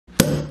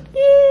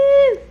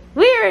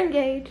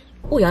engaged.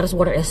 Oh, y'all, this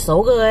water is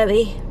so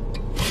good.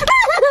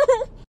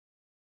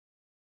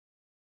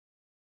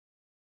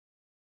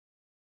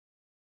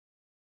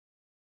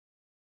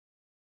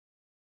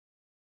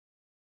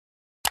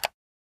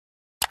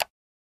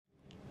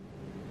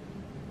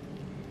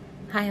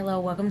 Hi, hello,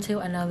 welcome to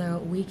another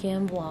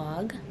weekend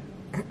vlog.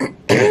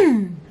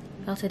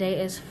 Well, today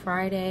is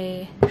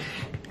Friday.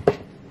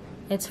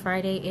 It's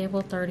Friday,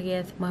 April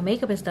 30th. My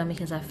makeup is done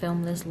because I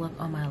filmed this look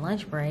on my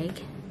lunch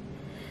break.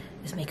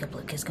 This makeup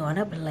look is going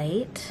up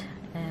late.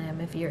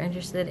 If you're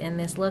interested in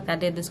this look, I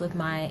did this with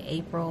my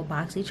April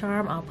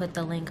BoxyCharm. I'll put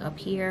the link up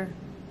here.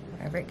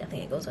 Wherever, I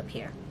think it goes up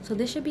here. So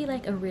this should be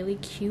like a really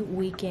cute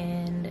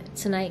weekend.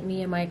 Tonight,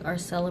 me and Mike are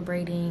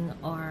celebrating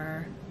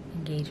our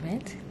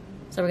engagement.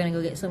 So we're gonna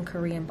go get some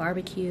Korean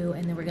barbecue,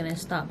 and then we're gonna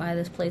stop by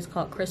this place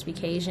called Crispy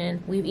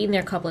Cajun. We've eaten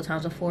there a couple of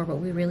times before, but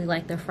we really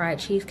like their fried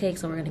cheesecake,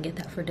 so we're gonna get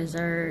that for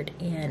dessert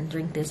and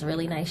drink this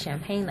really nice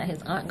champagne that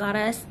his aunt got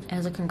us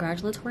as a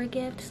congratulatory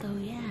gift. So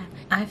yeah,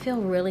 I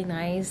feel really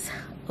nice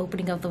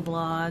opening up the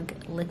vlog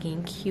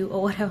looking cute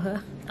or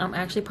whatever. I'm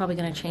actually probably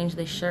gonna change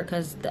this shirt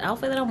because the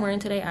outfit that I'm wearing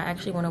today, I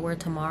actually wanna wear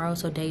tomorrow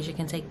so Deja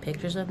can take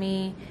pictures of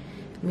me.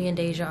 Me and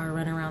Deja are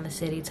running around the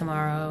city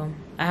tomorrow.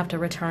 I have to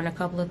return a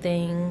couple of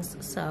things,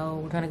 so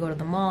we're gonna go to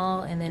the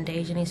mall, and then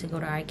Deja needs to go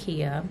to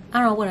IKEA. I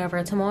don't know,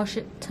 whatever. Tomorrow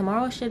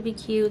should be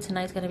cute.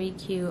 Tonight's gonna be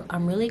cute.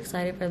 I'm really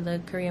excited for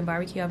the Korean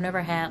barbecue. I've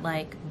never had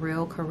like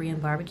real Korean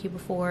barbecue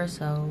before,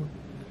 so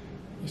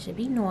it should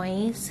be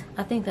nice.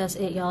 I think that's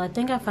it, y'all. I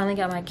think I finally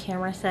got my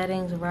camera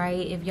settings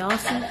right. If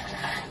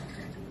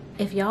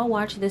y'all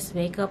watch this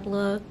makeup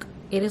look,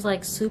 it is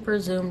like super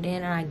zoomed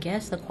in, and I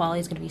guess the quality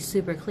is gonna be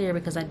super clear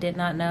because I did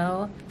not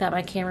know that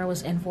my camera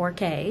was in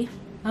 4K.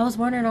 I was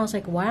wondering, I was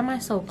like, why am I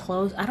so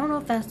close? I don't know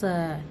if that's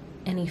an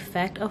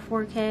effect of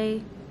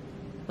 4K,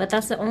 but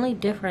that's the only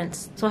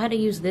difference. So I had to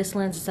use this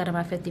lens instead of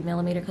my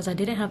 50mm because I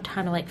didn't have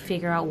time to like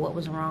figure out what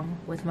was wrong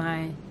with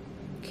my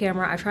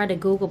camera. I tried to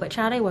Google, but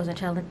child, they wasn't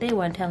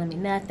telling me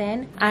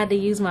nothing. I had to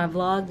use my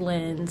vlog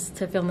lens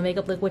to film the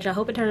makeup look, which I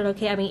hope it turned out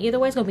okay. I mean, either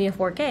way it's gonna be in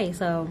 4K,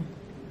 so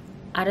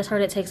I just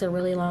heard it takes a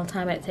really long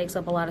time. It takes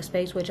up a lot of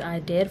space, which I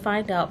did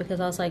find out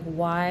because I was like,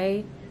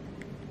 why?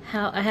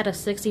 How? I had a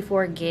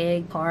 64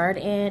 gig card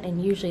in,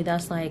 and usually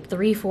that's like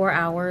 3-4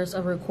 hours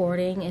of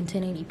recording in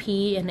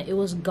 1080p, and it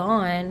was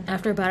gone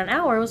after about an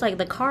hour. It was like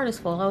the card is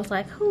full. I was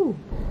like, whew.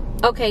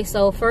 Okay,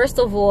 so first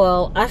of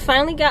all, I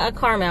finally got a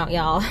car mount,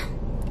 y'all.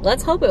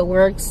 Let's hope it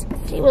works.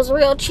 It was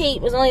real cheap.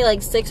 It was only like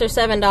 $6 or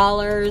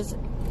 $7.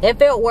 If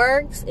it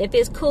works, if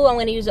it's cool, I'm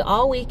gonna use it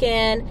all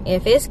weekend.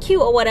 If it's cute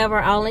or whatever,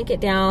 I'll link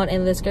it down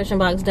in the description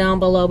box down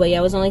below. But yeah,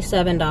 it was only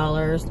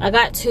 $7. I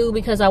got two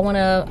because I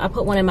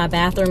put one in my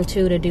bathroom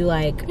too to do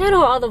like, you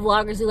know, all the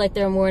vloggers do like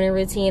their morning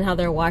routine, how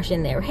they're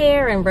washing their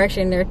hair and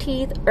brushing their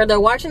teeth, or they're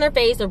washing their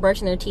face or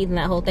brushing their teeth and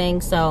that whole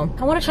thing. So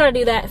I wanna try to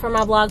do that for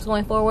my vlogs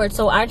going forward.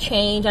 So I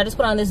just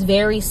put on this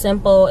very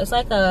simple, it's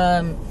like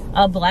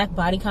a black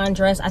bodycon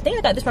dress. I think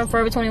I got this from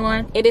Forever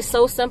 21. It is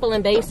so simple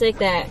and basic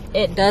that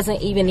it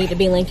doesn't even need to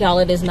be linked, y'all.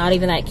 It is not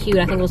even that cute.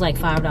 I think it was like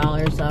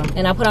 $5. So,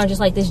 and I put on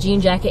just like this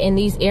jean jacket and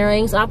these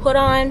earrings I put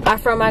on are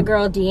from my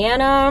girl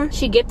Deanna.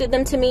 She gifted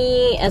them to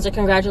me as a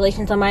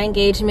congratulations on my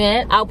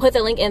engagement. I'll put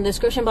the link in the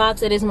description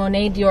box. It is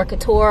Monet Dior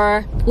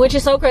Couture, which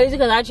is so crazy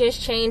because I just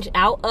changed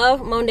out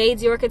of Monet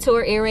Dior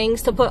Couture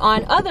earrings to put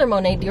on other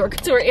Monet Dior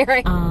Couture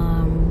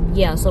earrings.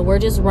 Yeah, so we're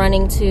just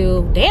running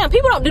to, damn,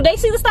 do they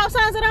see the stop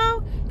signs at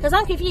all? Because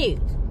I'm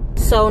confused.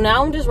 So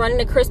now I'm just running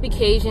to Crispy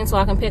Cajun so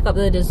I can pick up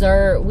the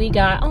dessert. We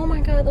got, oh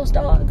my God, those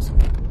dogs.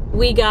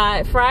 We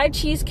got fried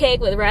cheesecake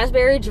with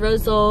raspberry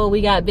drizzle. We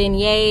got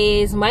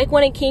beignets. Mike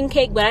wanted king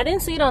cake, but I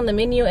didn't see it on the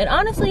menu. And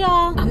honestly,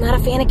 y'all, I'm not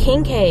a fan of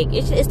king cake.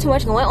 It's too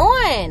much going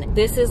on.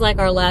 This is like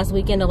our last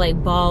weekend to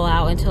like ball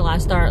out until I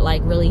start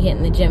like really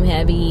hitting the gym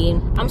heavy.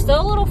 I'm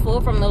still a little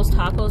full from those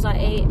tacos I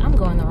ate. I'm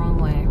going the wrong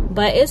way.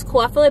 But it's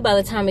cool. I feel like by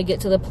the time we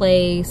get to the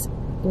place,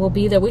 we'll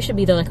be there. We should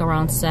be there like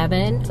around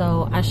 7.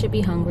 So I should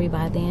be hungry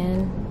by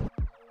then.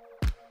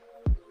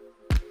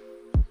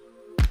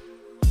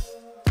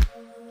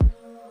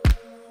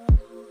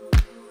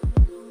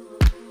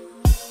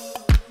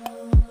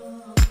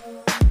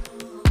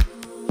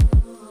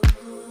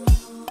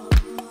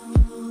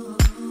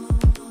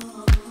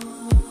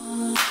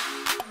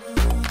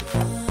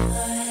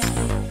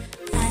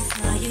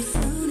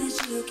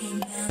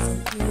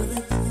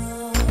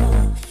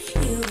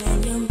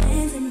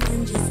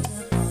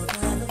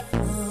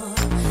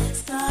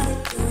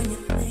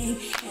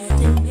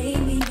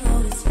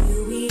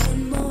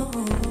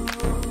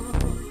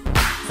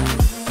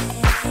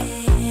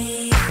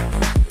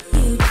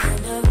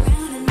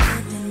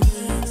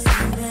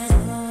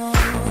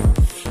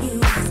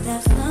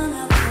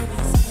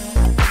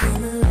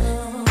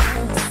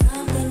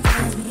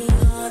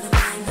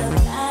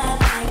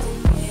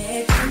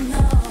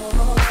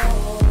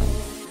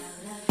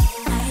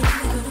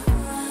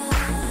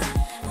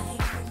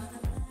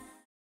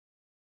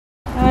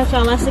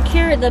 Y'all, I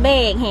secured the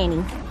bag,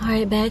 honey. All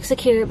right, bag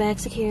secured, bag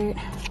secured.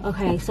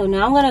 Okay, so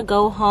now I'm gonna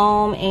go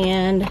home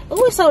and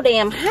oh, it's so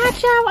damn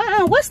hot,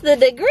 y'all. What's the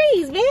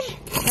degrees, man?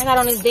 I got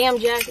on this damn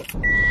jacket.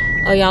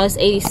 Oh, y'all, it's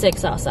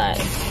 86 outside.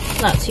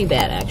 It's not too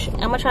bad, actually.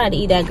 I'm gonna try to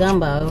eat that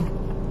gumbo.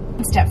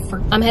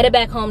 I'm headed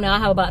back home now. I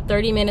have about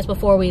 30 minutes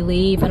before we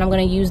leave, and I'm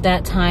gonna use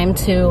that time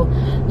to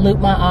loop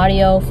my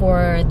audio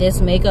for this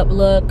makeup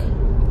look.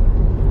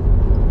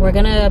 We're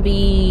going on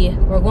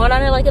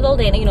there like a little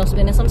date, you know,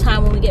 spending some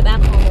time when we get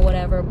back home or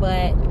whatever,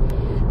 but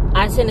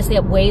I tend to stay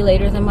up way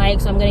later than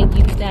Mike, so I'm gonna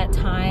use that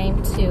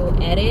time to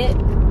edit.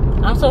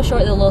 I'm so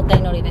short, the little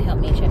thing don't even help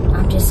me.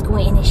 I'm just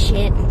squinting and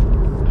shit.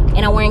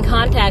 And I'm wearing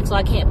contacts, so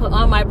I can't put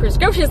on my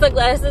prescription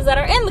sunglasses that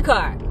are in the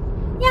car.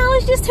 Y'all,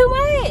 it's just too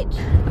much.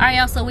 All right,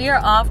 y'all, so we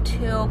are off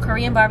to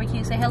Korean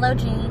barbecue. Say hello,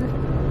 Gene.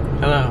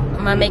 Hello.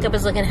 My makeup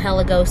is looking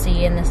hella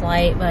ghosty in this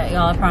light, but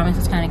y'all, I promise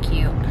it's kind of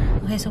cute.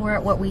 Okay, so we're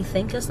at what we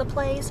think is the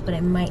place, but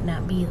it might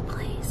not be the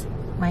place.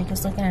 Mike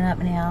is looking it up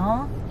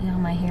now. You know,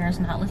 my hair is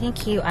not looking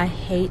cute. I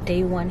hate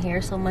day one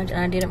hair so much, and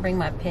I didn't bring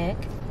my pick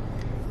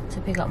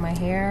to pick up my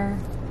hair.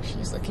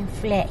 She's looking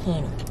flat,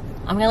 honey.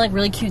 I'm gonna look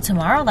really cute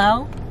tomorrow,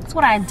 though. That's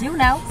what I do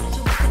now.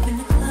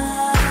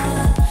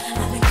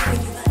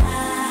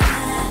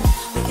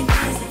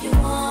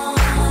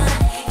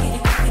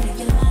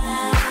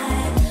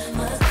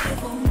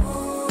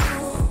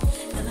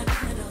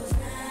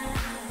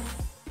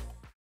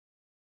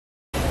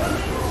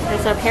 Okay,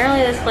 so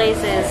apparently this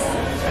place is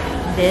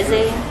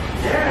busy.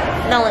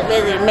 Don't look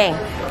busy to me.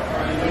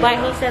 But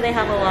he said they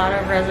have a lot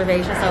of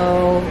reservations,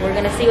 so we're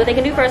gonna see what they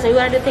can do first. And we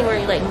wanna do the thing where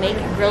you like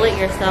grill it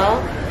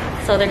yourself.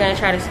 So they're gonna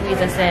try to squeeze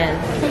us in.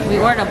 We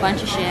ordered a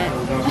bunch of shit.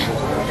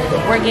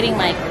 We're getting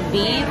like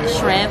beef,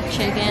 shrimp,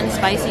 chicken,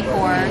 spicy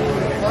pork,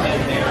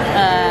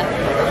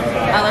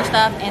 other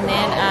stuff, and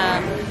then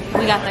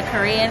we got the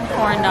Korean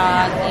corn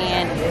dog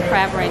and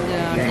crab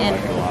rangoon. And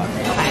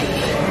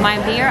okay, my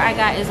beer I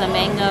got is a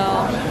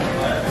mango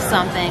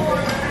something.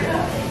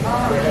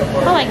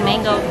 I feel like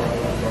mango,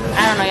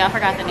 I don't know, y'all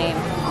forgot the name.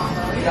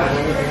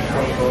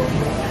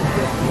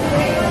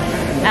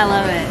 I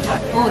love it.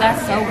 Oh,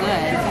 that's so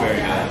good.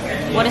 Very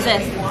good. What is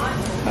this?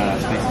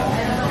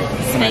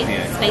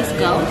 Space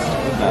Ghost?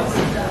 Dust.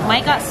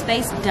 Mike got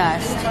Space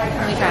Dust.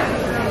 Let me try it.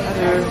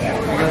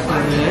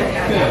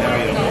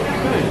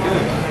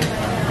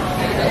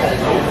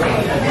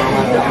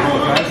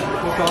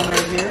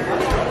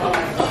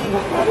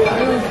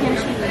 Ooh,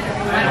 kimchi.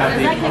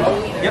 Is that kimchi?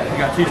 Yep, we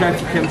got 2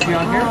 types of kimchi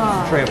on here.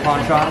 Tray of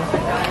panchan.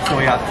 So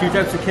we got 2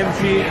 types of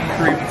kimchi,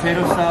 curry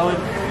potato salad,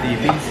 the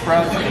bean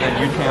sprouts, and then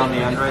UK on the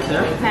end right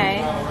there.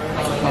 Okay.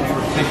 Comes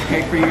with fish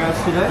cake for you guys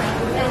today.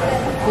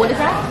 What is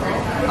that?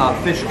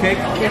 Fish cake.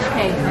 Fish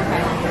cake,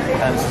 okay.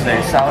 And this is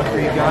a salad for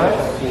you guys.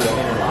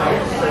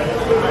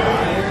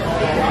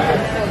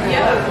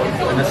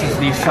 And this is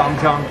the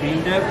samjang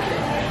bean dip.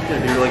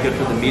 It'd be really good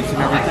for the meats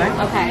and everything.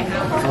 Okay.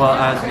 As well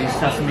as the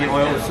sesame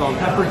oil with salt and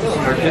pepper. This is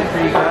our dip for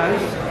you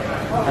guys.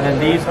 And then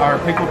these are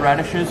pickled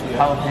radishes with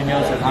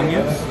jalapenos and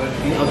onions.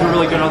 Those are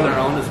really good on their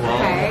own as well.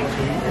 Okay.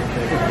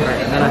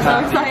 Right, and then I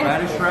have the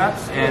radish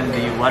wraps and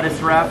the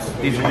lettuce wraps.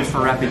 These are just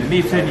for wrapping the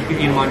meats in. You can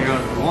eat them on your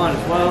own if you want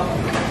as well.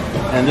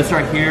 And this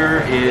right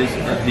here is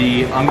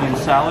the onion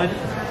salad.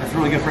 It's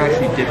really good for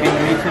actually dipping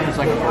the meats in. It's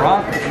like a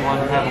broth. If you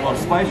want to have a little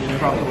spice, just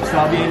drop the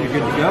wasabi in, you're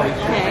good to go.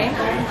 Okay.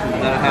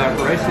 And then I have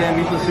rice and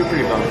miso soup for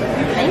you both.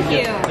 Thank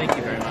you. Thank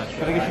you very much.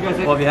 Can I get you guys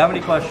in? Well, if you have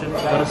any questions,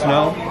 let us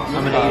know.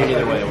 I'm going to eat it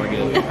either way. We're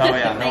good. Oh,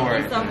 yeah, no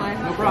worries. Thank you so much.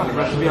 No problem.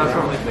 The rest will be out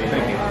shortly.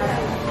 Thank you.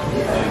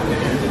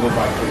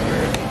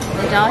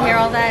 Did y'all hear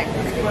all that?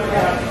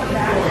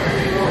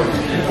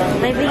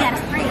 Maybe we got a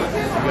free. I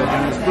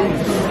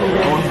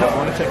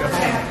want to take us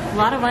home. A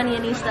lot of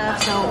oniony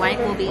stuff, so Mike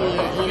will be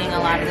eating a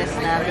lot of this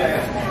stuff.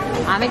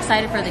 I'm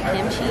excited for the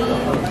kimchi.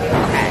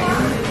 Okay.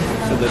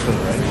 So this one's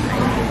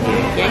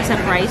right. Yeah,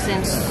 except rice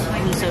and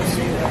miso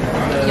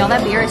soup. Y'all,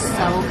 that beer is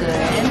so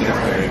good.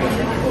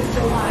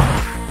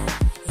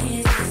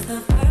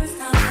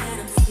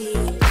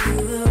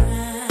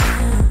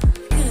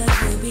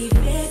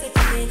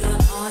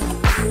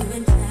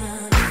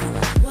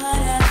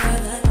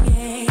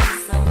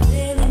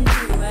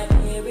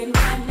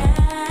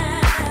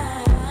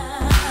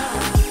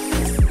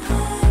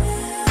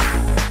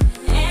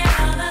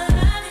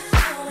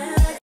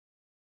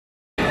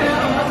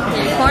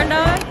 Corn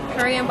dog,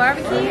 Korean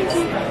barbecue.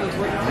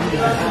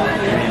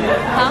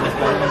 Huh?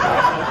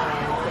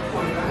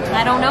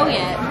 I don't know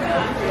yet.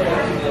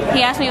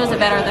 He asked me was it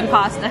better than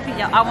pasta.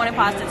 I wanted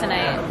pasta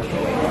tonight.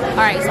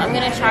 Alright, so I'm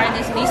gonna try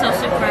this miso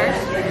soup first.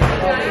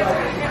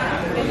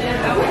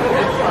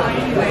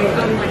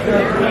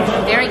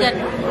 Very good.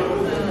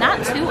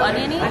 Not too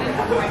oniony,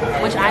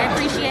 which I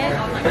appreciate.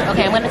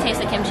 Okay, I'm gonna taste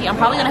the kimchi. I'm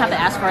probably gonna have to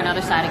ask for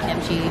another side of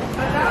kimchi. I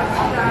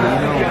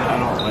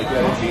don't like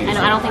kimchi.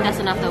 I don't think that's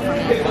enough though for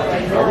me.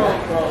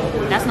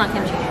 That's not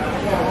kimchi. I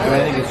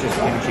think it's just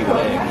kimchi with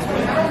eggs.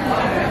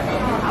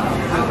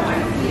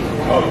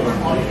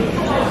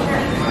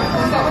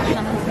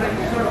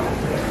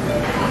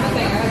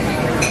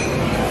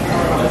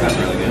 That's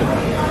really good.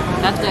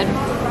 That's good.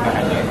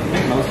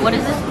 What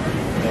is this?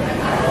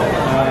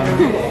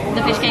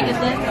 The fish cake is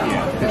good?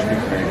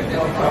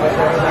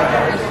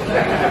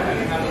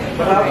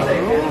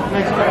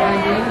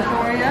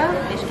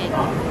 Fish cake.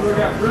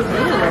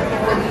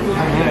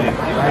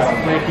 Nice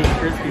flaky,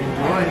 crispy,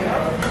 enjoy.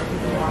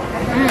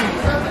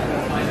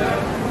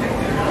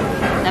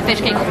 That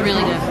fish cake was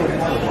really good.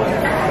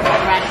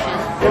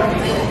 Radishes.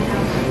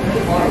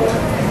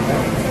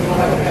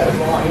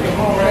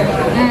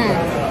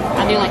 I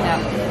do like that.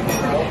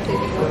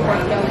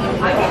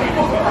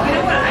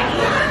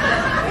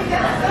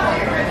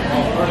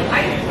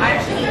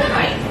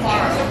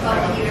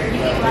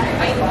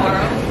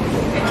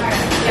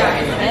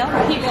 Well,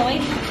 keep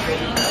going.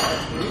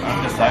 I'm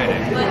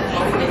deciding.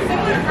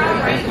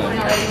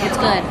 It's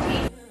good.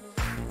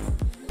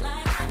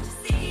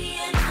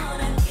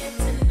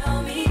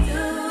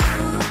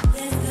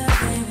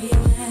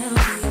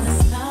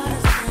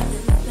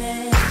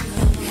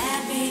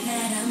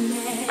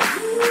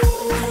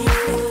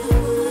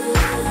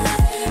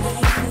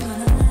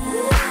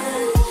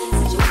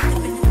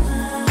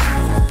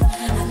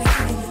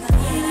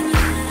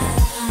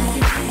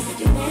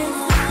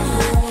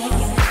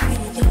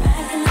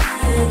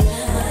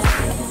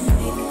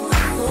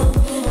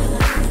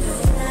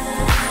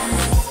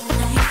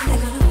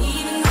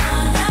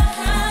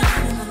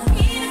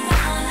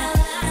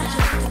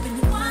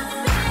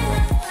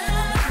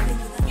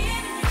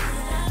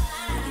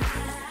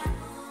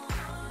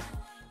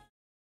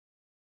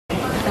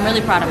 I'm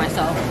really proud of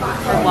myself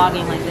for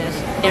vlogging like this.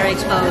 Very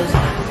exposed.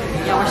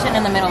 Yeah, we're sitting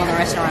in the middle of the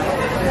restaurant.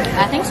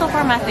 I think so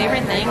far my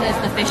favorite thing is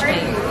the fish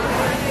cake.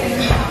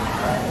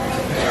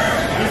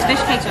 These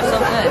fish cakes are so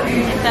good.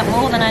 It's that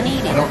more than I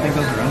needed. I don't think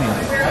those are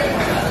onions.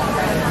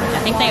 I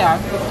think they are. I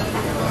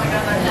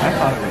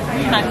thought it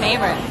was It's my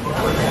favorite.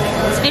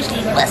 It's fish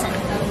cake. Listen.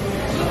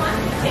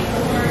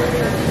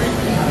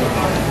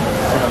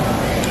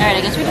 Alright,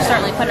 I guess we just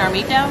start like putting our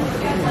meat down.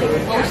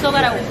 Well, we still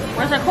gotta.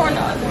 Where's our corn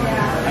dog?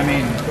 I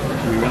mean,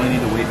 do we really need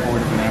to wait for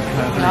it as an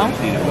appetizer? No. Or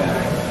just eat it with?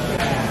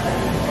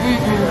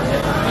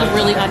 It was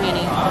really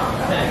oniony.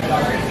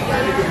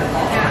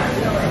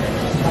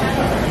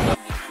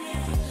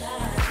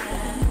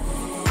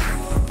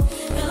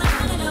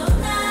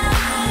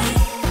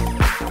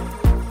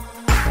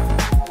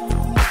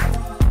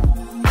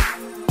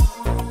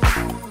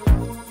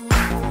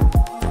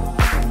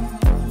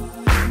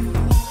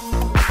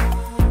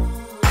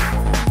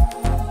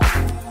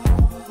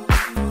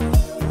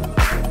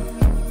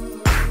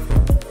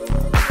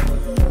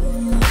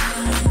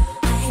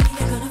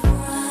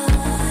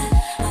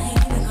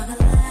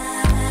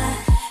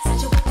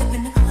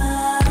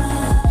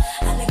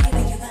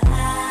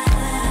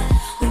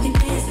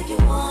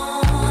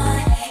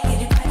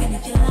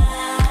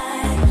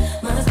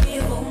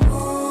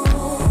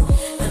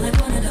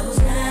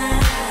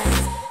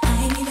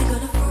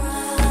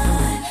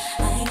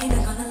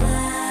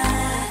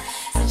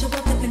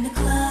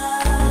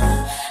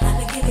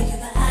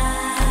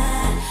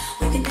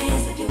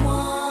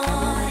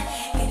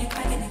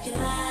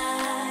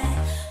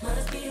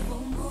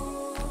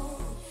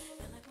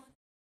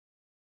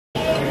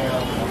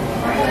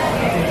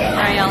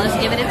 Let's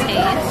give it a taste.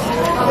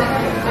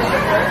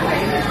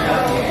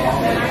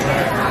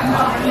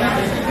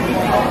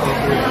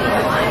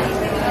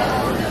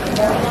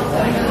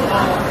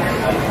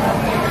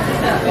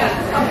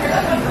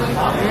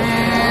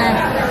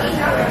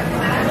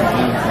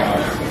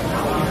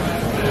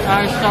 That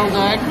is so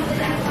good.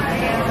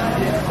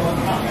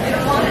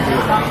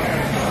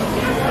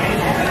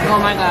 Oh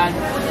my god.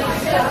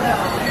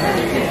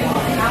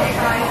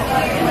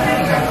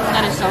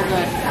 That is so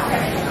good.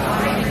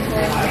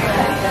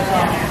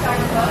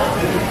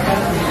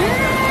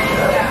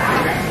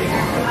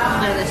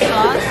 Look at this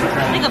sauce.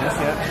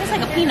 It's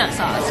like a peanut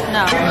sauce.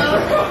 No.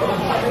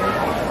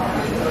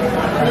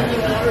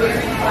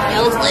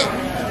 It looks lit.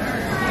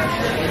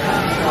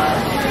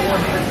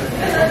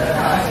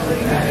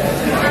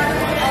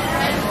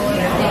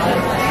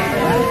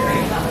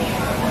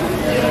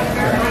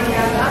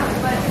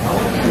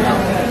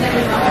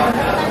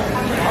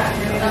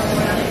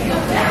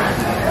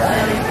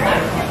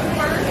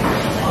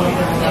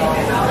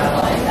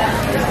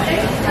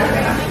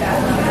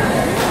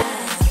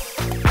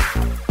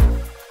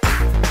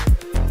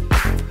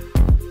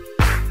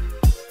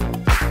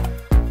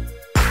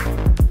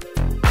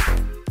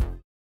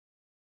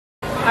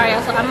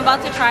 Alright, so I'm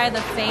about to try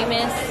the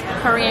famous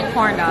Korean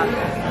corn dog.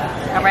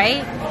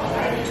 Alright?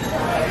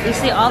 You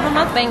see all the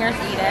mukbangers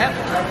eat it.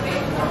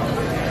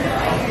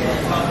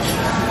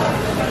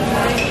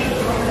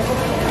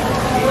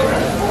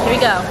 Here we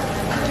go.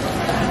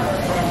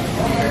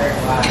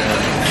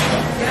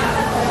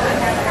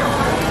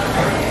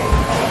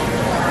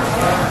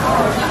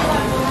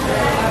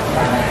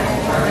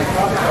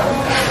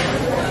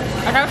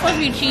 I thought it was supposed to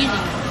be cheesy.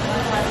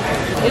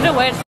 Either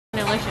way, it's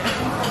delicious.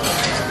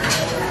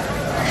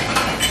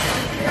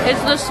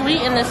 It's the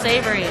sweet and the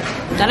savory.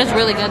 That is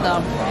really good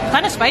though.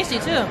 Kind of spicy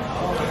too.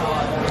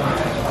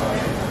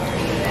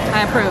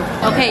 I approve.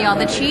 Okay, y'all,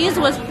 the cheese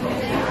was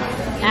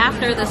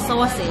after the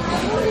sausage.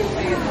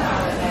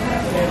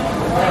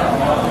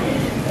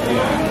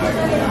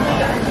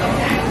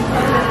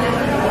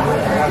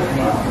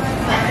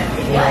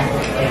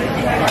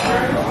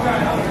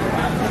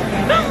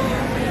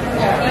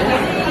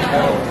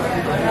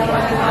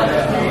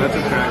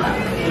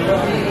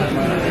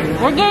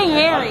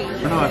 scary. Are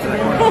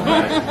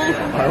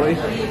we?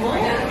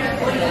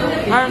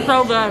 That's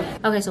so good.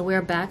 Okay, so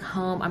we're back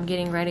home. I'm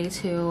getting ready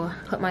to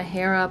put my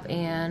hair up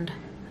and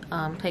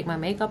take my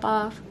makeup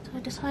off. So I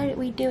decided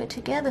we'd do it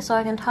together so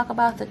I can talk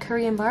about the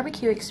Korean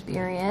barbecue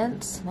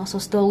experience. I'm also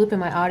still looping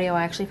my audio.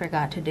 I actually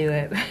forgot to do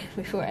it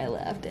before I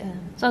left.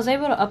 So I was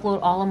able to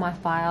upload all of my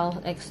files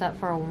except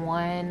for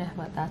one,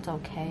 but that's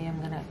okay. I'm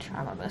gonna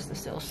try my best to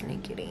still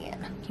sneak it in.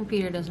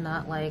 Computer does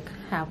not like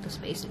have the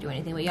space to do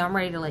anything. But yeah, I'm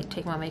ready to like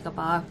take my makeup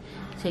off,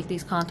 take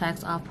these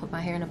contacts off, put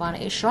my hair in a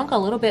bonnet. It shrunk a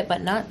little bit,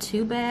 but not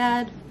too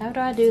bad. After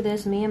I do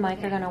this, me and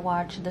Mike are gonna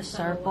watch The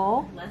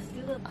Circle.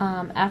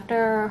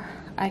 After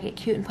I get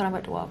cute and put on,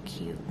 well,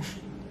 cute.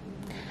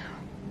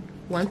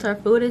 Once our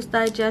food is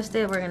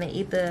digested, we're gonna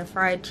eat the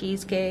fried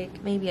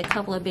cheesecake, maybe a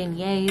couple of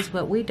beignets,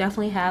 but we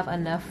definitely have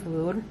enough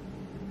food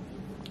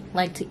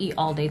like to eat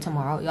all day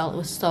tomorrow. Y'all, it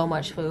was so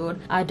much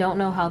food. I don't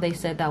know how they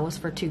said that was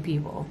for 2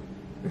 people.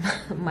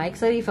 Mike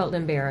said he felt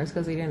embarrassed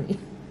because he didn't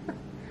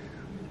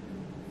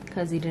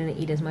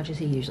eat as much as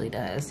he usually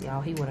does.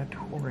 Y'all, he would have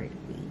tore it.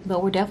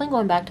 But we're definitely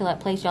going back to that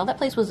place. Y'all, that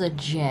place was a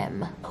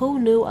gem. Who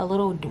knew a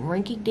little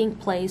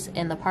rinky-dink place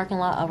in the parking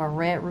lot of a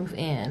Red Roof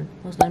Inn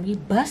was gonna be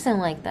busting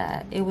like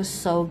that? It was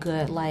so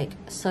good, like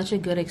such a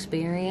good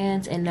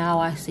experience. And now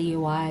I see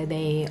why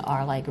they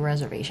are like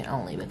reservation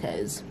only,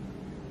 because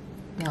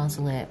y'all, it's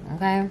lit.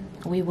 Okay,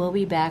 we will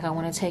be back. I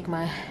want to take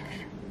my,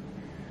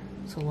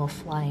 it's a little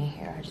fly in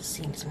here. I just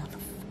seen this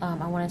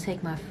motherfucker. I want to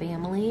take my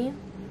family.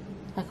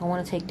 Like, I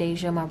want to take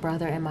Deja, my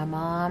brother, and my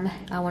mom.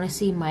 I want to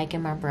see Mike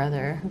and my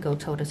brother go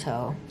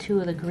toe-to-toe.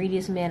 2 of the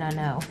greediest men I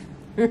know.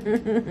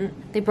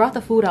 They brought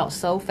the food out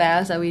so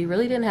fast that we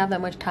really didn't have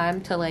that much time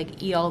to,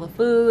 like, eat all the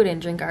food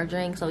and drink our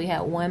drink. So we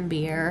had 1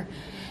 beer.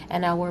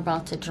 And now we're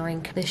about to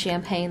drink the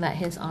champagne that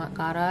his aunt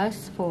got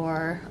us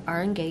for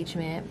our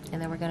engagement.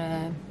 And then we're going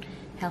to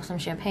have some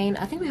champagne.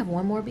 I think we have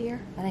 1 more beer.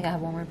 I think I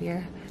have 1 more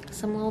beer.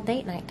 Some little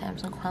date night time,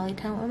 some quality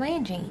time with my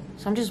Angie.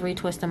 So I'm just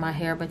retwisting my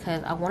hair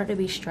because I want it to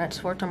be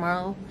stretched for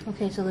tomorrow.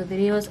 Okay, so the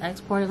video is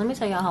exported. Let me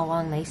tell y'all how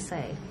long they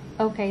say.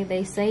 Okay,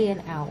 they say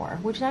an hour,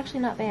 which is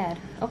actually not bad.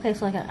 Okay,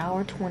 so like an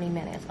hour, 20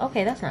 minutes.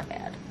 Okay, that's not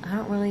bad. I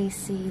don't really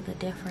see the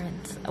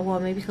difference. Well,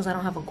 maybe because I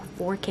don't have a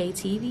 4K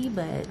TV,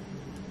 but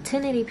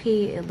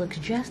 1080p, it looks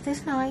just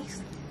as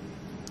nice.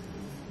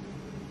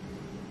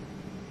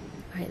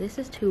 Alright, this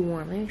is too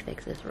warm. Let me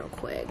fix this real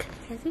quick,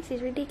 because this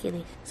is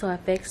ridiculous. So I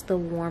fixed the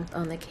warmth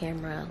on the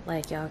camera,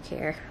 like y'all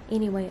care.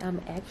 Anyway, I'm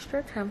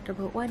extra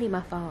comfortable. Oh, I need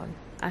my phone.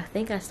 I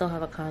think I still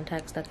have a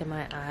contact stuck in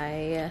my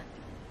eye.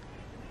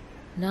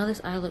 Now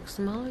this eye looks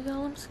smaller,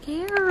 y'all. I'm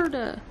scared.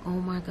 Oh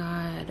my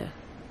god.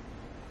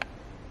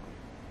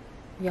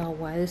 Y'all,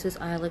 why does this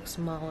eye look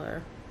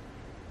smaller?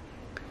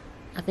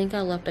 I think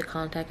I left a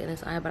contact in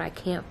this eye, but I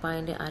can't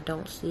find it. I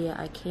don't see it.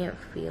 I can't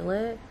feel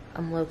it.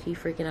 I'm low-key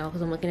freaking out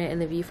because I'm looking at it in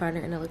the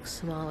viewfinder and it looks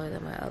smaller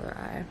than my other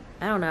eye.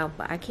 I don't know,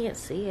 but I can't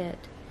see it.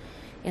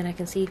 And I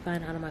can see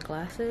fine out of my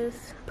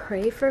glasses.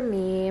 Pray for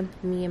me.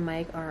 Me and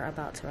Mike are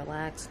about to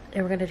relax.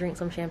 And we're going to drink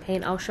some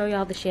champagne. I'll show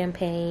y'all the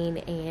champagne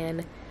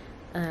and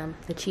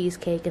the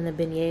cheesecake and the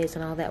beignets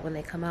and all that when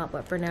they come out.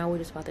 But for now, we're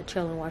just about to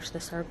chill and watch The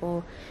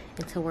Circle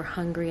until we're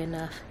hungry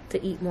enough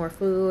to eat more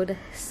food.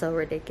 So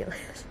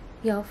ridiculous.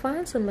 Y'all,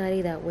 find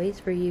somebody that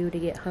waits for you to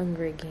get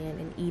hungry again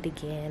and eat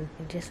again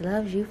and just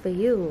loves you for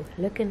you,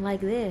 looking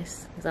like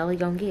this. That's all you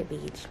gonna get,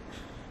 bitch.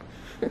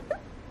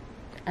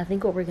 I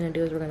think what we're gonna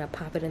do is we're gonna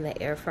pop it in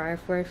the air fryer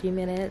for a few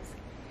minutes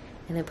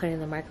and then put it in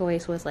the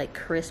microwave so it's like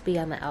crispy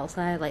on the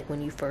outside, like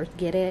when you first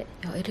get it.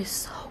 Yo, it is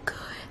so good.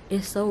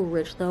 It's so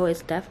rich though.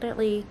 It's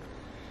definitely,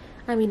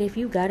 I mean, if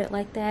you got it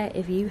like that,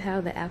 if you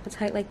have the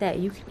appetite like that,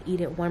 you can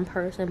eat it 1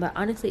 person. But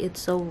honestly, it's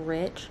so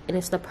rich and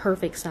it's the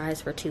perfect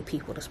size for 2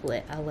 people to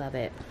split. I love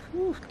it.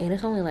 Whew. And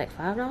it's only like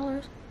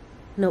 $5.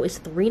 No, it's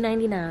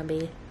 $3.99,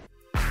 babe.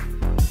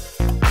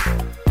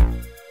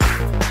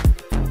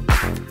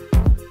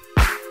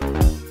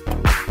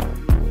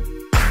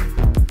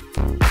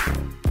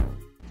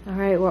 All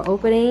right, we're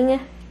opening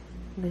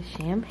the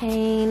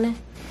champagne.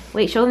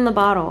 Wait, show them the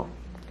bottle.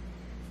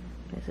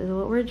 This is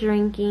what we're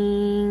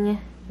drinking.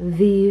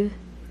 Vive.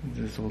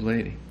 This old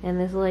lady. And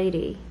this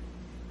lady.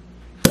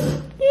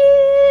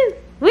 Yeah,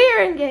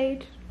 we're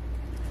engaged.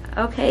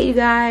 Okay, you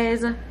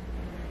guys.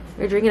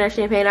 We're drinking our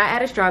champagne. I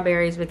added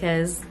strawberries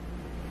because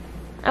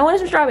I wanted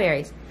some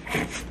strawberries.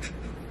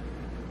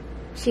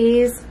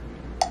 Cheese.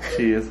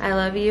 Cheers. I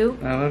love you.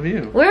 I love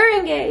you. We're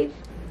engaged.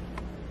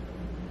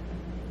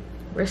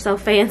 We're so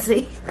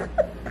fancy.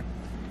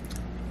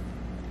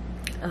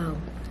 Oh,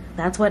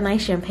 that's what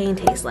nice champagne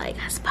tastes like,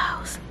 I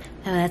suppose.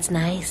 Oh, that's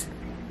nice.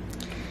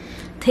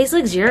 Tastes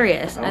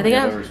luxurious. I think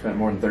I've never spent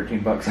more than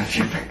 13 bucks on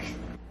champagne.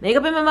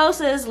 Makeup and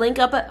mimosas. Link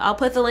up. I'll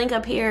put the link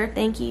up here.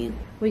 Thank you.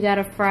 We got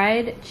a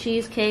fried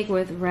cheesecake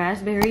with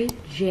raspberry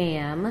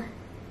jam,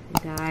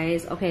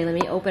 guys. Okay, let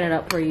me open it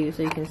up for you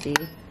so you can see.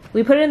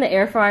 We put it in the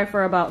air fryer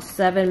for about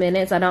 7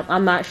 minutes.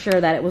 I'm not sure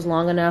that it was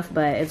long enough,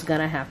 but it's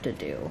gonna have to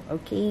do.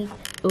 Okay.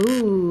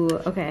 Ooh.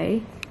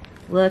 Okay.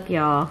 Look,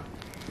 y'all.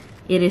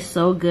 It is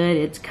so good.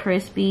 It's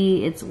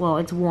crispy. It's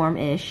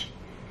warm-ish.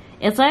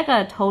 It's like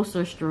a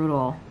toaster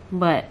strudel,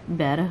 but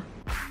better.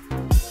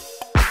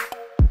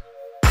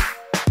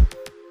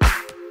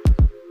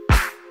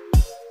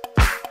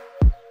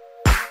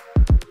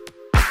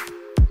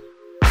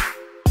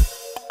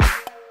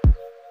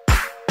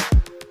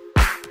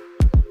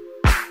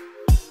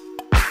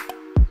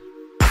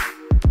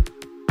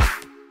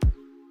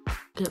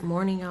 Good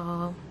morning,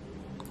 y'all.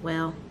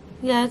 Well,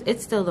 yeah,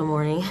 it's still the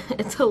morning.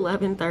 It's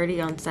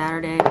 11:30 on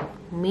Saturday.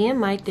 Me and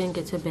Mike didn't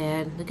get to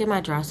bed. Look at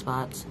my dry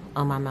spots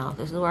on my mouth.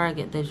 This is where I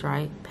get the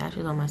dry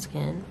patches on my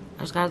skin.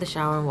 I just got out of the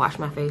shower and washed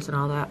my face and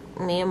all that.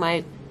 Me and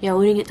Mike, yeah,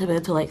 we didn't get to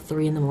bed till like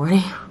 3 in the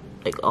morning.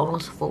 Like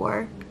almost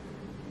 4.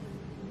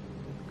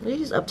 We're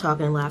just up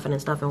talking and laughing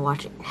and stuff and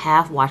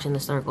watching The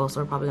Circle,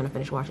 so we're probably gonna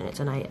finish watching it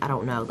tonight. I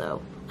don't know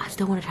though. I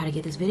still want to try to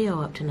get this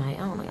video up tonight.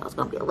 I don't know, y'all, it's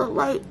gonna be a little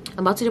late. I'm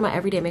about to do my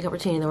everyday makeup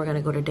routine, then we're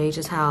gonna go to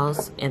Deja's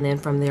house, and then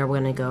from there we're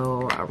gonna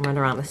go run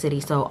around the city.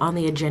 So on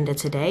the agenda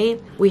today,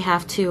 we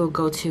have to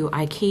go to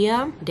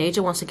IKEA.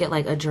 Deja wants to get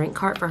like a drink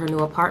cart for her new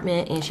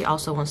apartment, and she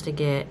also wants to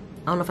get,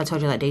 I don't know if I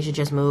told you that Deja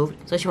just moved.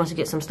 So she wants to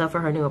get some stuff for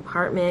her new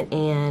apartment,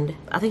 and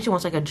I think she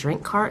wants like a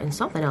drink cart and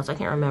something else, I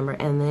can't remember.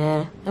 And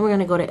then we're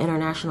gonna go to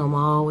International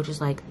Mall, which is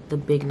like the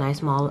big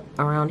nice mall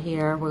around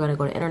here. We're gonna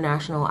go to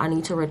International. I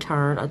need to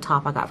return a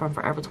top I got from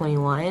Forever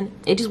 21.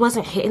 It just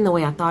wasn't hitting the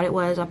way I thought it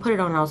was. I put it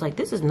on and I was like,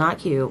 this is not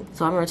cute.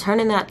 So I'm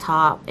returning that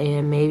top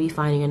and maybe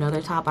finding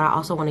another top. But I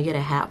also want to get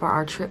a hat for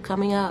our trip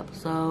coming up.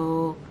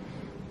 So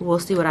we'll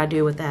see what I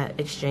do with that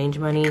exchange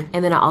money.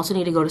 And then I also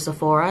need to go to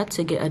Sephora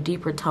to get a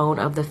deeper tone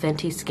of the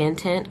Fenty Skin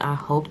Tint. I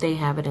hope they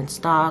have it in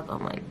stock. Oh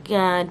my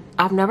God.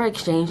 I've never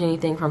exchanged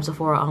anything from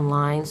Sephora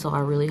online, so I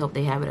really hope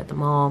they have it at the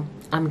mall.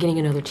 I'm getting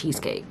another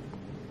cheesecake.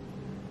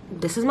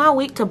 This is my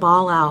week to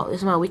ball out. This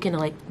is my weekend to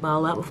like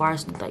ball out before I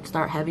like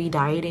start heavy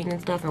dieting and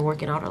stuff and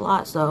working out a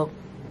lot. So,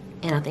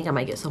 and I think I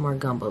might get some more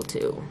gumbo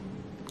too.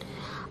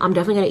 I'm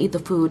definitely gonna eat the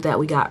food that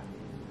we got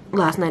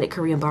last night at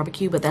Korean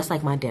barbecue, but that's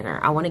like my dinner.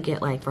 I want to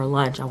get like for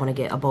lunch, I want to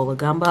get a bowl of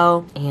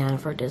gumbo, and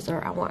for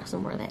dessert, I want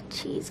some more of that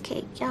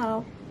cheesecake,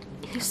 y'all.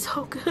 It's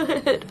so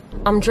good.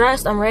 I'm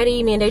dressed, I'm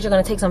ready. Me and Deja are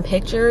gonna take some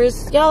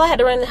pictures. Y'all, I had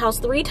to run the house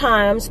 3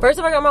 times. First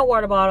of all, I got my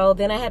water bottle,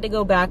 then I had to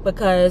go back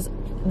because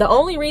the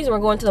only reason we're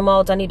going to the mall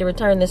is I need to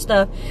return this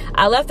stuff.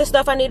 I left the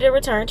stuff I needed to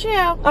return.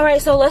 Chill. All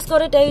right, so let's go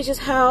to Deja's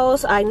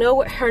house. I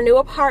know her new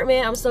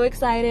apartment. I'm so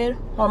excited.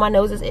 Oh, my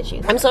nose is itchy.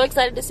 I'm so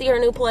excited to see her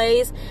new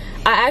place.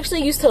 I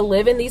actually used to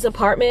live in these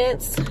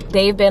apartments.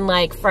 They've been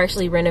like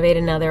freshly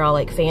renovated. Now they're all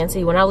like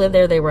fancy. When I lived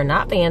there, they were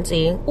not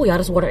fancy. Oh, y'all,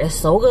 this water is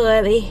so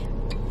good.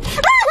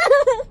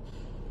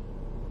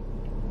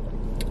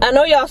 I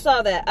know y'all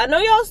saw that. I know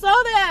y'all saw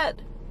that.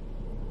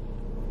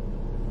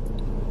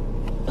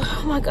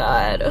 Oh my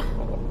God.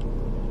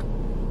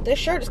 This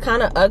shirt is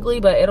kind of ugly,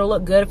 but it'll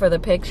look good for the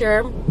picture.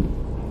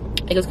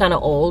 It was kind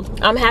of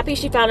old. I'm happy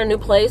she found a new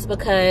place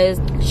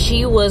because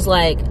she was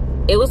like,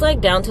 it was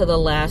like down to the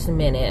last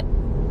minute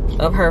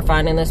of her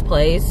finding this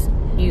place.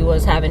 She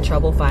was having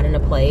trouble finding a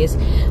place,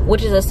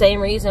 which is the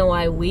same reason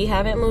why we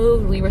haven't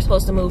moved. We were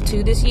supposed to move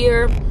 2 this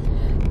year.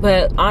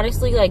 But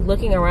honestly, like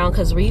looking around,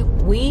 because we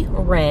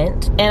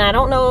rent, and I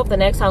don't know if the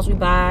next house we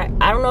buy,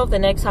 I don't know if the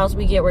next house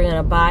we get we're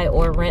gonna buy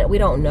or rent. We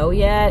don't know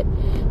yet.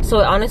 So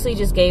it honestly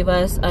just gave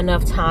us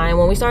enough time.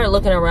 When we started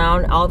looking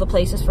around, all the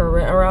places for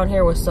rent around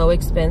here was so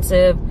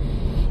expensive,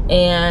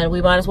 and we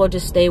might as well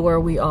just stay where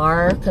we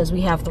are because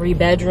we have 3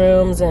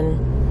 bedrooms. And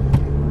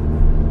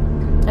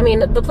I mean,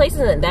 the place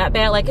isn't that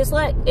bad. Like it's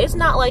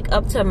not like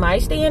up to my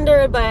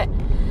standard, but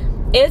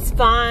it's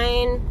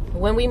fine.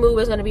 When we move,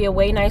 it's going to be a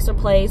way nicer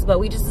place, but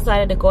we just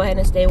decided to go ahead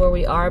and stay where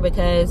we are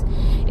because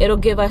it'll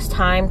give us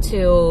time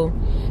to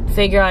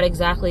figure out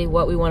exactly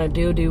what we want to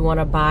do. Do we want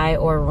to buy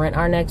or rent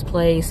our next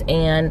place?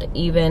 And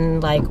even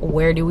like,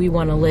 where do we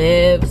want to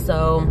live?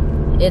 So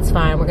it's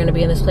fine. We're going to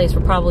be in this place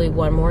for probably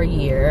 1 more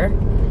year.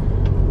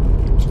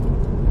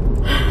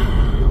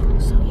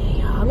 So yeah,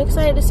 y'all, I'm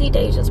excited to see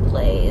Deja's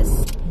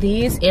place.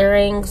 These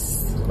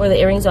earrings were the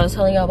earrings I was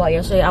telling y'all about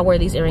yesterday. I wear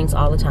these earrings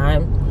all the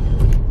time.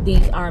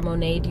 These are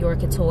Monet Dior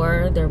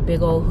Couture. They're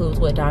big old hoops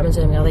with diamonds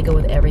in them. Y'all, they go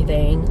with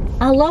everything.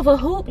 I love a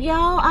hoop,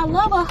 y'all. I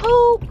love a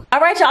hoop. All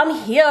right, y'all, I'm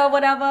here,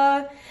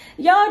 whatever.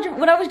 Y'all,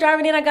 when I was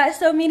driving in, I got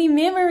so many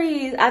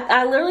memories.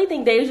 I literally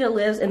think Deja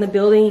lives in the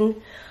building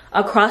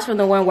across from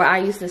the one where I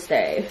used to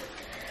stay.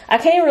 I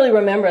can't really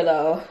remember,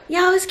 though.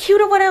 Y'all, it's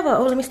cute or whatever.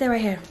 Oh, let me stay right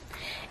here.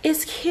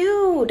 It's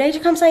cute. Deja,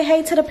 come say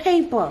hey to the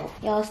people.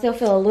 Y'all still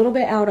feel a little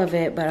bit out of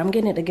it, but I'm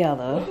getting it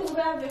together. What you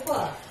out of it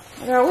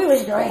for? Girl, we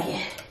was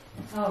drinking.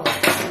 Oh.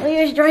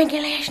 We was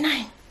drinking last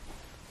night.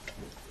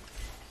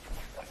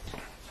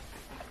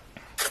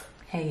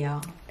 Hey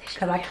y'all,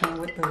 cause I came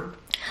with them.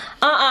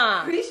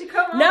 You should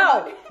come on.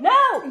 No.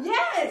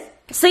 Yes.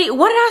 See,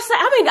 what did I say?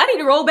 I mean, I need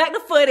to roll back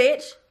the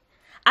footage.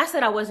 I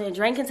said I wasn't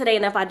drinking today,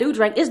 and if I do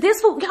drink, is this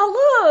food? Y'all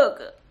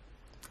look.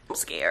 I'm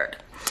scared.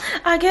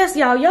 I guess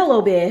y'all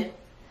YOLO bit.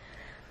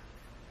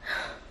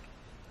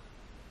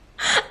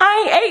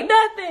 I ain't ate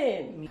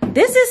nothing.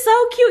 This is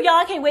so cute, y'all.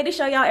 I can't wait to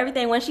show y'all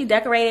everything. When she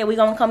decorated, we're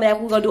gonna come back.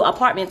 We're gonna do an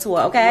apartment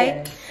tour,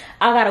 okay? Yeah.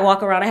 I gotta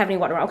walk around. I haven't even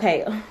walked around.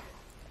 Okay.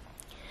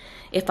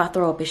 If I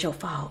throw up, it's your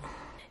fault.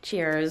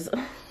 Cheers.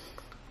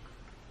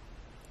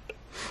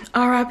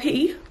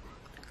 R.I.P.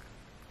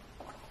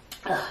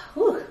 I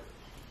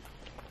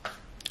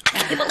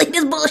can't believe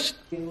this bullshit.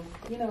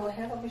 You know,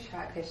 have up a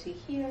shot because she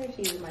here,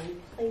 she's my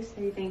new place,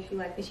 everything she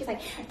like. But she's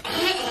like,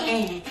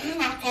 I'm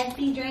not supposed to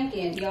be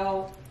drinking.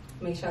 Y'all,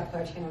 make sure I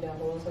put her channel down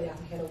below so y'all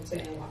can head over to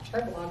and watch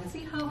her vlog and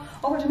see how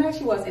overdramatic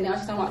she was. And now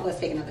she's talking let's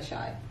take another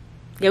shot.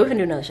 Yeah, we can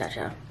do another shot,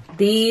 y'all.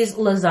 These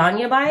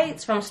lasagna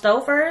bites from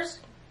Stouffer's,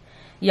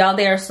 y'all,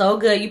 they are so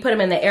good. You put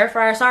them in the air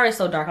fryer. Sorry, it's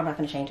so dark. I'm not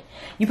gonna change it.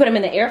 You put them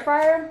in the air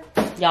fryer,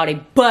 y'all, they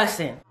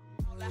bussin'.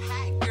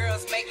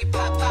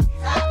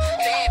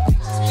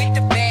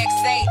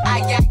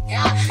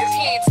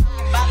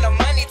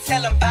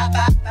 Tell him bye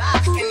bye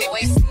bye.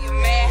 Anyway, see you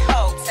man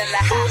ho. Tell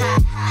her ha ha.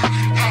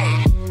 Hey,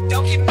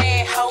 don't get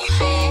mad ho.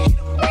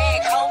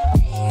 Bag ho.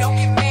 Don't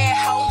get mad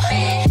ho.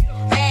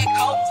 Bag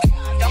ho.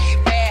 Don't get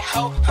mad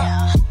ho.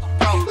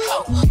 Broke ho.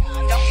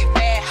 Don't get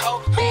mad ho.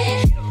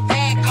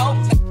 Bag ho.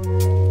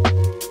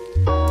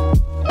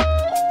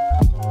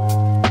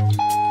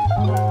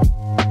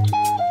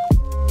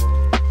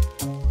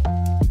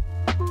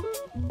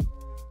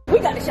 We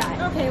got a shot.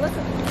 Okay, what's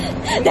up?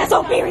 That's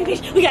so very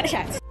bitch. We got a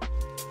shot.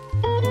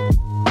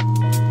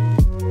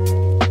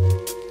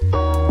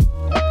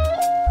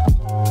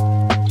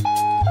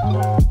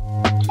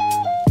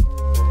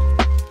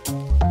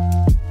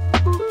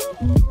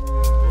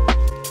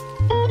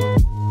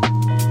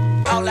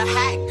 All the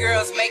hot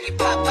girls make it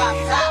pop, pop,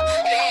 pop.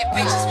 Bad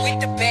bitches with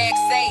the bag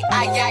say,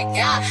 ay, ay,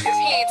 ay. If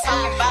he ain't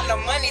talking about no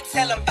money,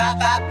 tell him bye,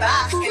 bye,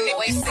 bye.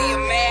 Anyway, see a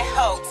man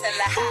ho, tell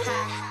her ha, ha,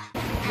 ha.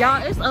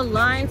 Y'all, it's a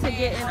line to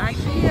get in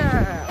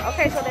IKEA.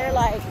 Okay, so they're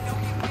like,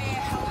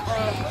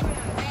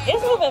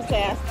 it's moving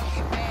fast.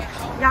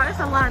 Y'all, it's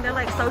a line. They're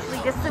like socially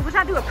distanced, which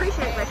I do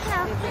appreciate, but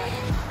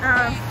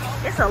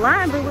yeah, it's a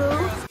line, boo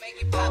boo.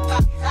 Make it pop,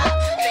 pop, pop.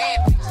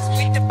 Bad bitches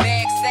with the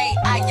bag say,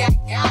 ay, ay,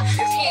 ay.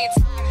 If he ain't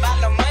talking about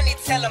no money,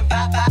 tell him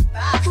bye, bye,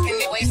 bye.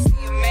 Anyway,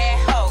 see a man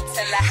ho,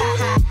 tell her ha,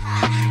 ha,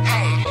 ha.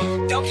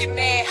 Hey, don't get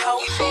mad ho.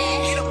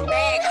 Get a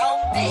bag ho.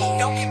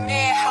 Don't get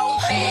mad ho.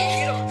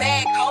 Get a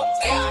bag ho.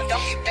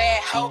 Don't get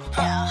mad ho.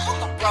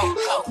 I'm broke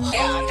ho.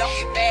 Don't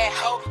get mad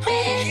ho.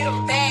 Get a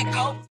bag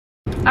ho.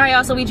 All right,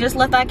 y'all, so we just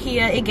left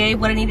IKEA. It gave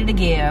what it needed to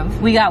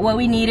give. We got what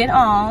we needed.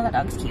 Oh, that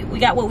dog's cute. We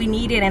got what we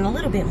needed and a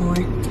little bit more.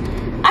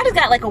 I just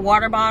got like a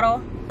water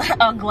bottle,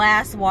 a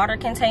glass water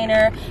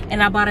container,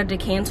 and I bought a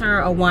decanter,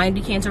 a wine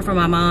decanter for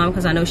my mom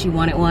because I know she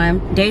wanted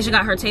one. Deja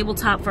got her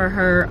tabletop for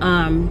her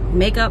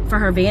makeup for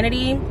her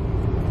vanity.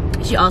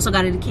 She also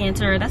got a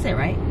decanter. That's it,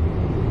 right?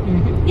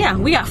 Mm-hmm. Yeah,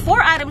 we got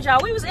 4 items, y'all.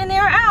 We was in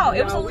there or out.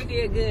 It was we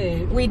did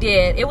good. We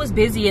did. It was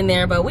busy in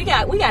there, but we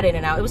got in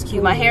and out. It was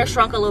cute. My hair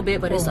shrunk a little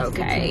bit, but it's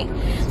okay.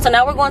 So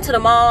now we're going to the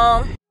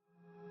mall.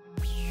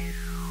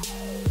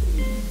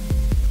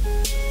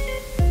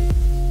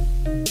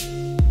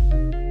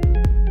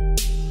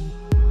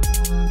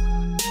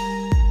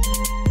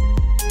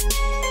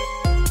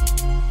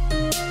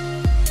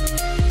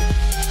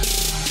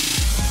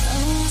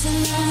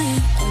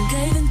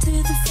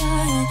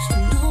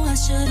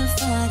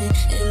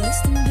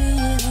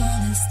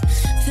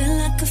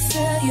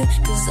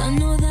 Cause I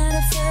know that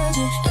I failed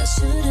you. I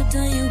should have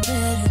done you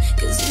better.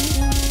 Cause you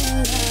don't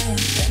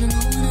realize that I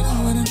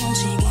know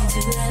she gave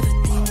you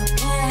everything, but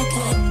boy, I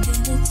couldn't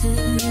give it to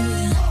you.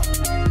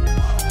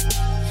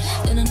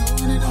 And I know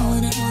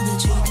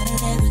that you got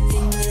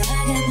everything, but I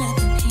got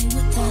nothing here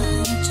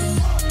without you.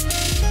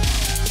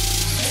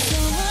 So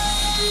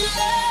one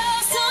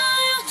last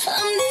time, I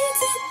need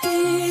to be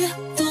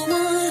the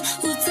one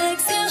who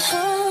takes you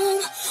home.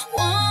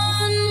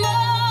 One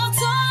more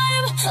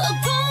time, I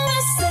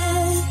promise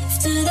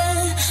after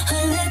that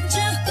I'll let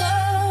you go.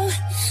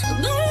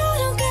 But I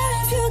don't care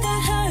if you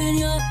got her in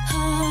your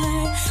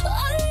heart. All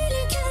I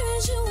really care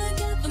is you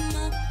wake up in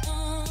my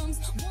arms.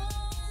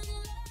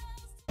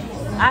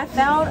 I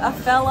found a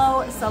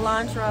fellow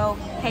cilantro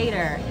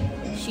hater.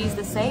 She's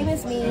the same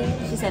as me.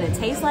 She said it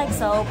tastes like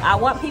soap. I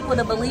want people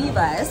to believe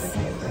us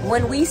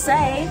when we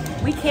say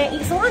we can't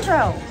eat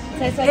cilantro.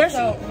 Tastes like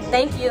soap.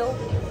 Thank you.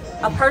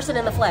 A person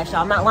in the flesh,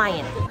 y'all. I'm not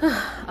lying.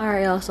 All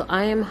right, y'all. So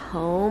I am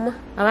home.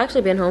 I've actually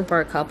been home for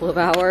a couple of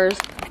hours,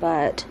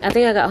 but I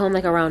think I got home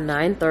like around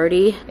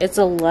 9:30. It's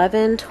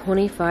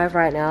 11:25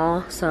 right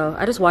now. So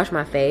I just washed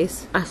my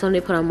face. I still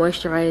need to put on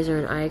moisturizer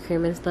and eye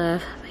cream and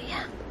stuff. But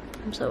yeah,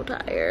 I'm so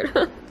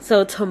tired.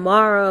 So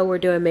tomorrow we're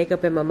doing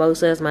makeup and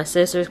mimosas. My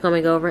sister's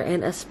coming over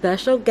and a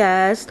special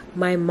guest.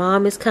 My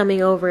mom is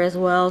coming over as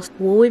well.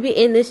 Will we be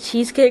in this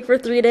cheesecake for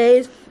 3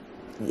 days?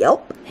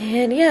 Yep.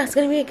 And yeah, it's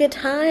gonna be a good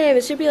time.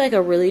 It should be like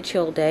a really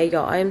chill day,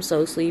 y'all. I am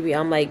so sleepy.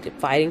 I'm like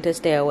fighting to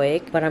stay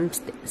awake, but I'm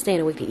staying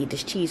awake to eat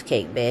this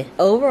cheesecake, babe.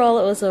 Overall,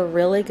 it was a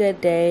really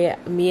good day.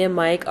 Me and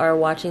Mike are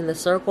watching The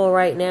Circle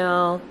right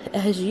now,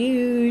 as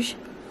usual.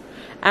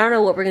 I don't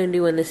know what we're gonna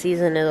do when the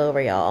season is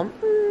over, y'all.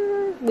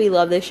 We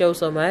love this show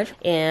so much,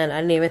 and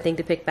I didn't even think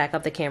to pick back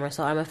up the camera,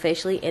 so I'm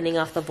officially ending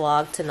off the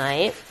vlog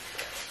tonight.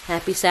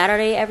 Happy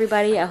Saturday,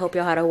 everybody. I hope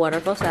y'all had a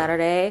wonderful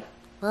Saturday.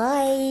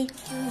 Bye.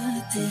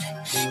 it.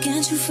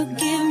 Can't you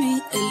forgive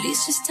me, at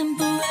least just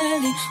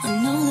temporarily? I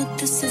know that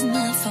this is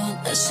my fault,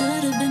 I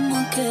should have been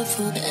more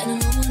careful.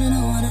 And I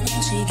know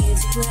she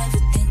gives you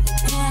everything,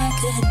 but I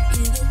couldn't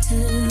give it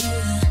to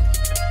her.